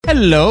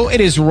Hello, it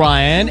is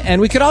Ryan,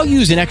 and we could all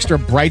use an extra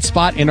bright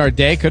spot in our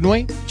day, couldn't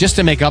we? Just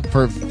to make up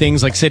for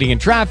things like sitting in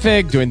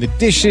traffic, doing the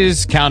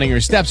dishes, counting your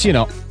steps, you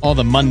know, all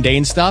the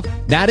mundane stuff.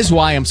 That is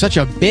why I'm such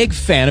a big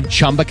fan of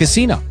Chumba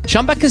Casino.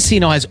 Chumba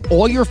Casino has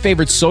all your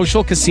favorite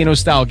social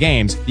casino-style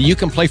games that you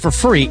can play for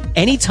free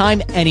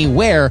anytime,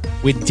 anywhere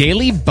with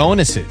daily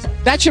bonuses.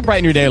 That should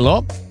brighten your day a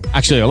little.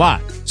 Actually, a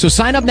lot. So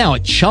sign up now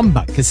at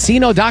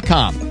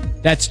ChumbaCasino.com.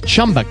 That's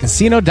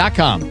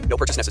ChumbaCasino.com. No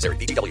purchase necessary.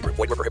 VGW Group.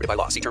 Void where prohibited by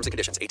law. See terms and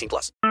conditions.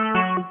 18+.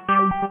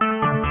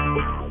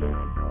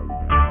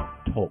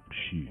 Talk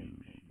shoes.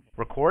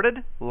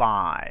 Recorded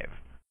live.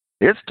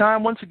 It's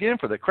time once again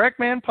for the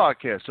Crackman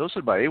Podcast,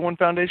 hosted by A1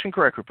 Foundation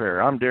Crack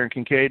Repair. I'm Darren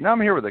Kincaid, and I'm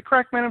here with the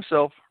Crackman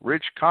himself,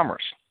 Rich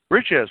Commerce.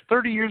 Rich has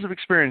 30 years of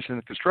experience in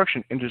the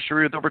construction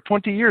industry with over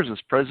 20 years as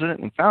president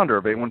and founder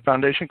of A1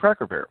 Foundation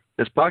Crack Repair.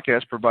 This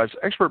podcast provides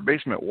expert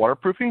basement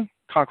waterproofing,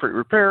 concrete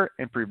repair,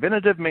 and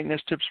preventative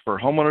maintenance tips for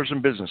homeowners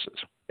and businesses.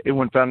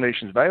 A1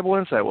 Foundation's valuable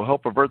insight will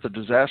help avert the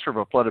disaster of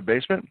a flooded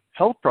basement,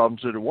 health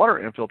problems due to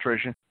water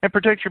infiltration, and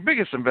protect your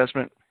biggest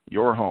investment,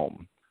 your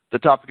home. The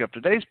topic of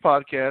today's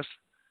podcast: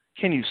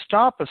 can you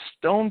stop a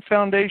stone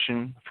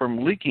foundation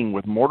from leaking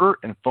with mortar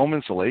and foam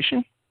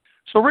insulation?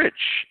 So, Rich,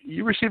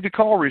 you received a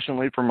call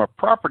recently from a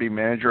property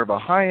manager of a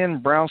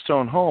high-end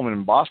brownstone home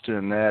in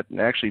Boston that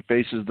actually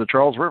faces the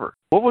Charles River.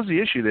 What was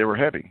the issue they were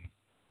having?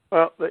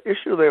 Well, the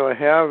issue they were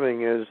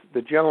having is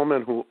the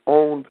gentleman who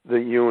owned the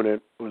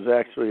unit was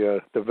actually a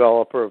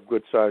developer of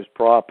good-sized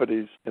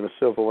properties and a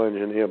civil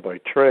engineer by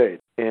trade.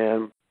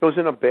 And it was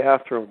in a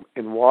bathroom,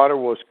 and water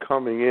was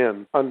coming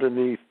in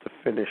underneath the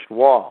finished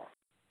wall.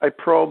 I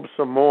probed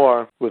some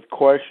more with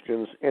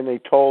questions, and they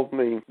told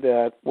me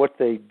that what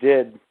they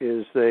did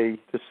is they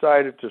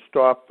decided to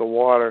stop the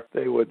water.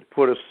 They would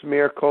put a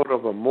smear coat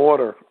of a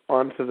mortar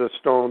onto the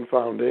stone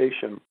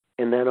foundation,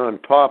 and then on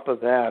top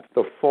of that,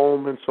 the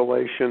foam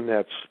insulation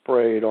that's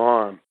sprayed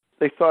on.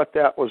 They thought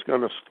that was going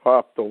to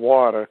stop the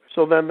water,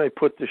 so then they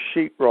put the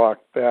sheetrock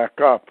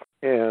back up,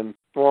 and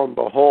lo and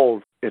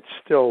behold, it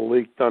still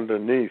leaked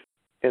underneath,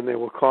 and they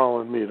were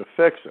calling me to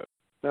fix it.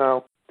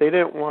 Now, they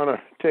didn't want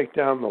to take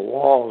down the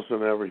walls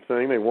and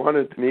everything. They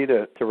wanted me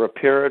to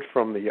repair it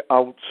from the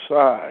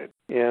outside.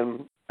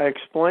 And I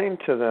explained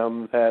to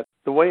them that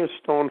the way a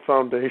stone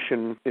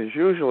foundation is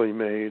usually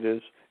made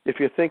is if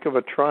you think of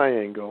a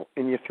triangle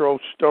and you throw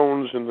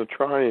stones in the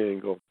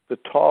triangle, the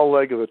tall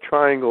leg of the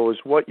triangle is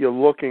what you're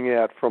looking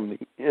at from the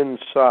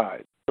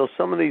inside. So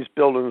some of these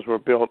buildings were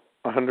built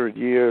 100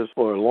 years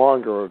or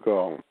longer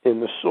ago,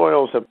 and the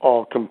soils have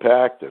all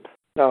compacted.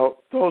 Now,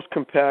 those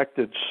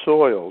compacted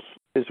soils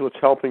is what's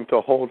helping to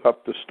hold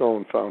up the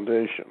stone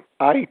foundation.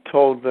 I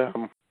told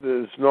them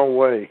there's no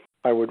way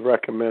I would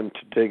recommend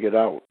to dig it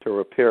out to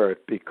repair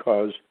it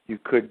because you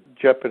could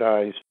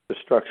jeopardize the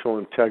structural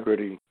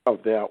integrity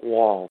of that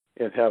wall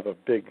and have a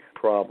big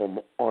problem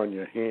on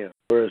your hands,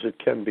 whereas it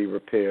can be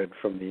repaired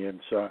from the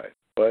inside.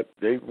 But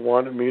they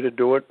wanted me to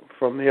do it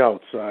from the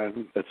outside.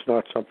 That's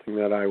not something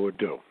that I would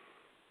do.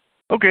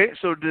 Okay,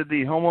 so did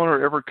the homeowner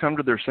ever come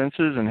to their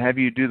senses and have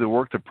you do the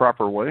work the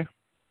proper way?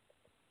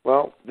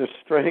 Well, the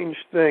strange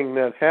thing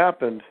that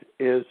happened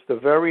is the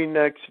very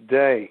next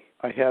day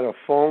I had a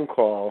phone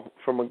call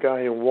from a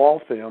guy in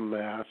Waltham,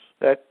 Mass.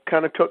 that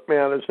kind of took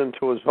matters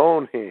into his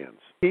own hands.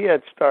 He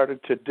had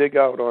started to dig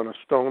out on a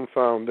stone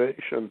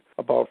foundation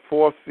about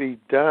 4 feet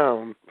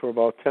down for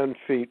about 10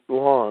 feet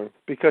long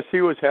because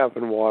he was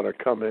having water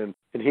come in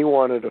and he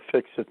wanted to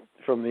fix it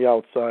from the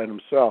outside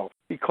himself.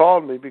 He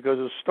called me because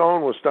the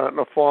stone was starting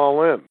to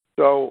fall in.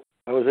 So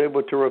I was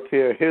able to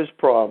repair his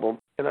problem,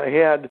 and I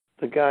had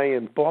the guy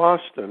in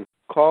Boston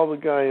call the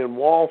guy in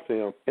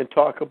Waltham and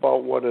talk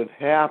about what had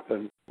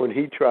happened when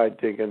he tried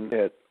digging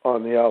it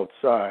on the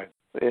outside.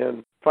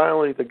 And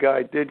finally, the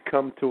guy did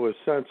come to his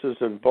senses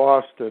in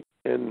Boston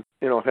and,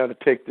 had to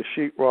take the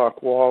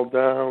sheetrock wall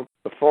down,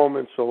 the foam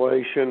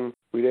insulation.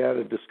 We had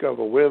to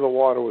discover where the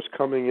water was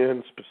coming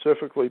in,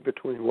 specifically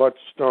between what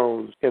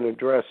stones, and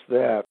address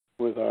that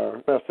with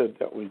our method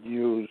that we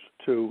use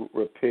to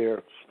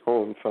repair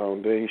stone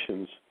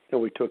foundations,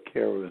 and we took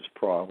care of his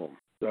problem.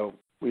 So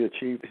we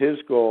achieved his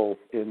goal,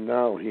 and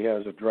now he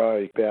has a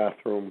dry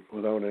bathroom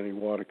without any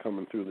water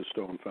coming through the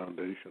stone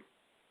foundation.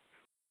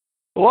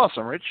 Well,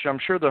 awesome, Rich. I'm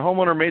sure the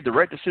homeowner made the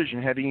right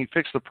decision having you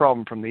fix the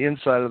problem from the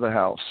inside of the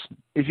house.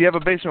 If you have a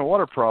basement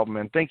water problem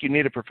and think you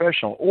need a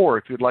professional, or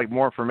if you'd like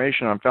more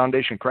information on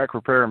foundation crack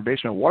repair and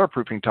basement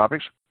waterproofing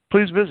topics,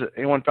 please visit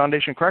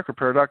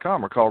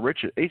A1FoundationCrackRepair.com or call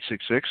Rich at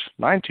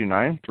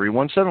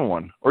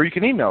 866-929-3171. Or you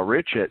can email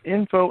Rich at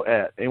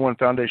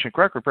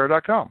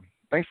info@A1FoundationCrackRepair.com.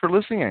 Thanks for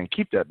listening, and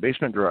keep that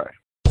basement dry.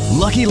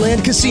 Lucky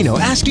Land Casino,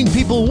 asking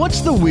people, what's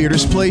the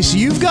weirdest place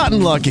you've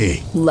gotten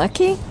lucky?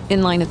 Lucky?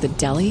 In line at the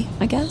deli,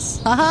 I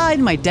guess? Aha,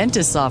 in my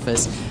dentist's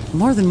office.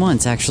 More than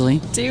once,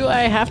 actually. Do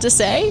I have to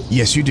say?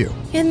 Yes, you do.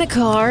 In the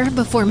car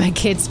before my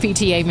kids'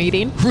 PTA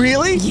meeting.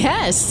 Really?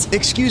 Yes.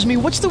 Excuse me,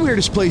 what's the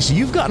weirdest place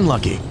you've gotten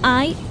lucky?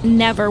 I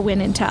never win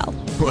and tell.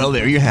 Well,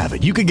 there you have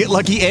it. You can get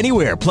lucky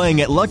anywhere,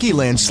 playing at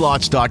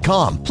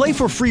LuckyLandSlots.com. Play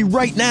for free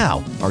right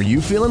now. Are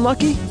you feeling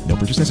lucky? No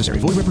purchase necessary.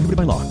 Void where prohibited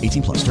by law.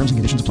 18+. Terms and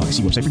conditions apply.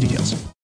 See website for details.